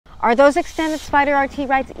Are those extended Spyder RT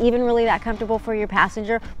rides even really that comfortable for your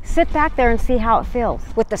passenger? Sit back there and see how it feels.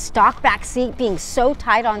 With the stock back seat being so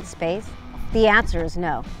tight on space, the answer is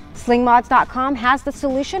no. Slingmods.com has the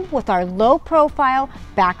solution with our low-profile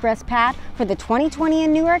backrest pad for the 2020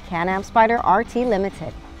 and newer Can-Am Spyder RT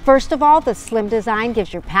Limited. First of all, the slim design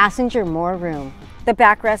gives your passenger more room. The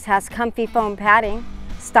backrest has comfy foam padding,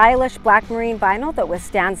 stylish black marine vinyl that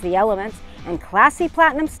withstands the elements, and classy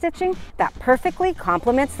platinum stitching that perfectly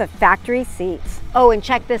complements the factory seats. Oh, and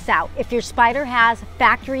check this out. If your Spyder has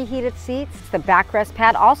factory heated seats, the backrest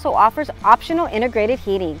pad also offers optional integrated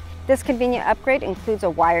heating. This convenient upgrade includes a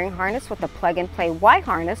wiring harness with a plug-and-play Y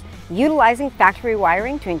harness, utilizing factory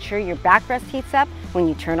wiring to ensure your backrest heats up when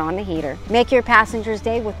you turn on the heater. Make your passenger's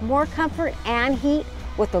day with more comfort and heat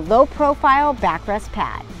with the low-profile backrest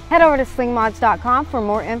pad. Head over to slingmods.com for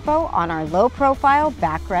more info on our low-profile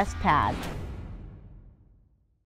backrest pad.